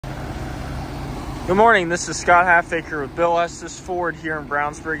Good morning, this is Scott Halfaker with Bill Estes Ford here in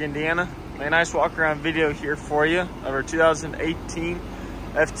Brownsburg, Indiana. A nice walk around video here for you of our 2018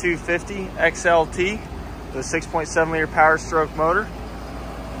 F-250 XLT with a 6.7 liter power stroke motor.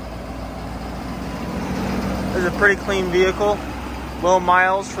 This is a pretty clean vehicle, low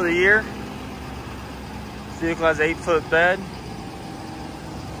miles for the year. This vehicle has an 8-foot bed.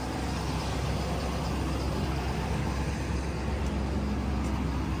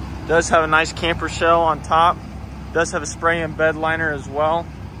 Does have a nice camper shell on top. Does have a spray-in bed liner as well.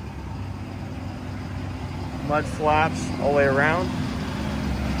 Mud flaps all the way around.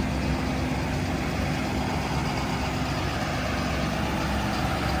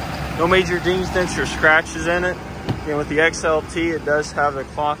 No major dings, dents, or scratches in it. Again, with the XLT, it does have a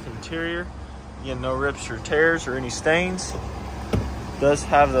cloth interior. Again, no rips or tears or any stains. It does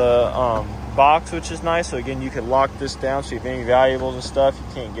have the box, which is nice. So again, you could lock this down so if you have any valuables and stuff, you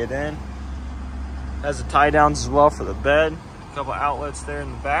can't get in. Has the tie downs as well for the bed. A couple outlets there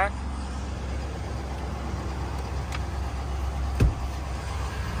in the back.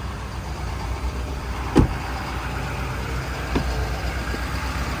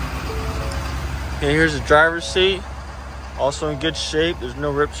 Okay, here's the driver's seat. Also in good shape. There's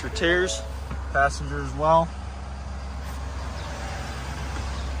no rips or tears. Passenger as well.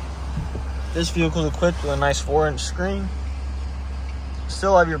 This vehicle is equipped with a nice 4-inch screen.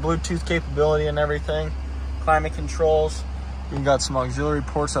 Still have your Bluetooth capability and everything. Climate controls. You've got some auxiliary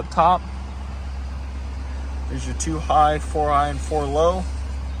ports up top. There's your 2 high, 4 high, and 4 low.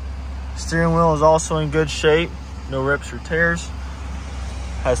 Steering wheel is also in good shape. No rips or tears.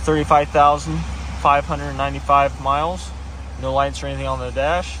 Has 35,595 miles. No lights or anything on the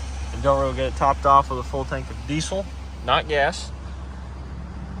dash. And don't really get it topped off with a full tank of diesel, not gas.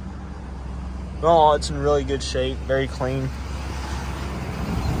 Well, it's in really good shape, very clean.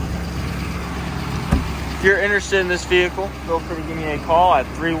 If you're interested in this vehicle, feel free to give me a call at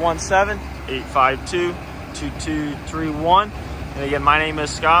 317-852-2231. And again, my name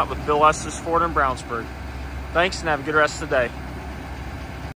is Scott with Bill Estes Ford in Brownsburg. Thanks and have a good rest of the day.